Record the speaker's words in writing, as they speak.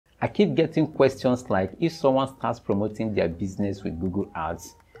I keep getting questions like, if someone starts promoting their business with Google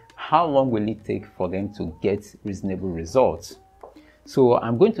Ads, how long will it take for them to get reasonable results? So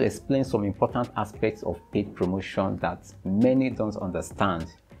I'm going to explain some important aspects of paid promotion that many don't understand,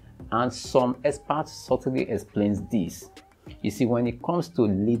 and some experts subtly explain this. You see, when it comes to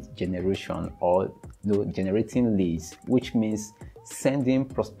lead generation or generating leads, which means sending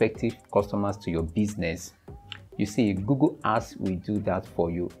prospective customers to your business, you see, Google Ads will do that for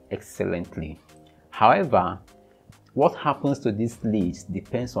you excellently. However, what happens to these leads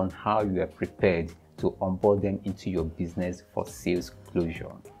depends on how you are prepared to onboard them into your business for sales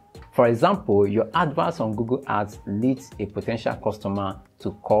closure. For example, your adverts on Google Ads leads a potential customer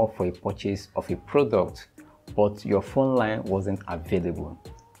to call for a purchase of a product, but your phone line wasn't available.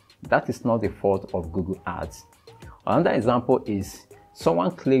 That is not the fault of Google Ads. Another example is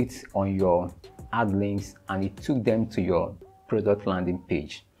someone clicked on your ad links and it took them to your product landing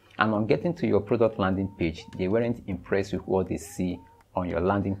page. And on getting to your product landing page, they weren't impressed with what they see on your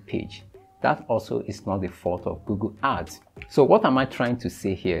landing page. That also is not the fault of Google Ads. So what am I trying to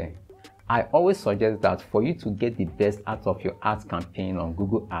say here? I always suggest that for you to get the best out of your ads campaign on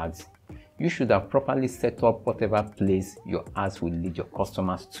Google Ads, you should have properly set up whatever place your ads will lead your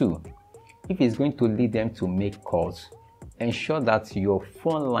customers to. If it's going to lead them to make calls, ensure that your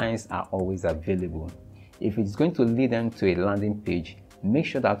phone lines are always available. If it's going to lead them to a landing page, make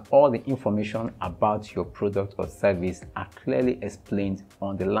sure that all the information about your product or service are clearly explained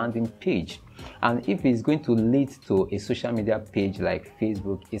on the landing page. And if it's going to lead to a social media page like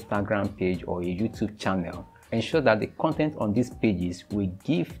Facebook, Instagram page, or a YouTube channel, ensure that the content on these pages will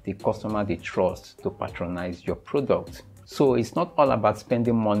give the customer the trust to patronize your product. So it's not all about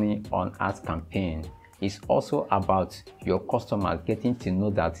spending money on ads campaign. It's also about your customers getting to know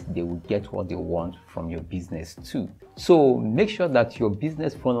that they will get what they want from your business too. So make sure that your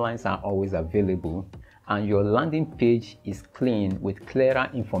business phone lines are always available and your landing page is clean with clearer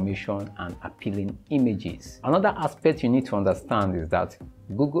information and appealing images. Another aspect you need to understand is that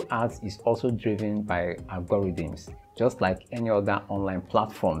Google Ads is also driven by algorithms, just like any other online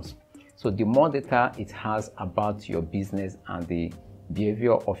platforms. So the more data it has about your business and the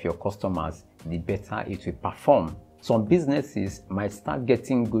behavior of your customers, the better it will perform. Some businesses might start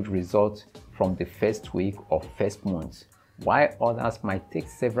getting good results from the first week or first month, while others might take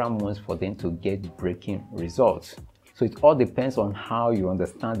several months for them to get breaking results. So it all depends on how you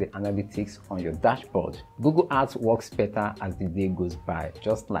understand the analytics on your dashboard. Google Ads works better as the day goes by,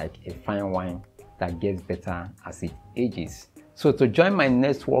 just like a fine wine that gets better as it ages. So to join my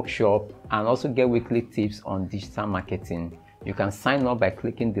next workshop and also get weekly tips on digital marketing, you can sign up by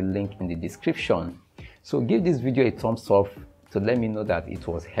clicking the link in the description. So give this video a thumbs up to let me know that it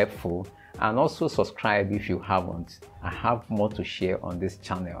was helpful, and also subscribe if you haven't. I have more to share on this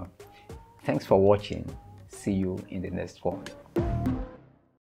channel. Thanks for watching. See you in the next one.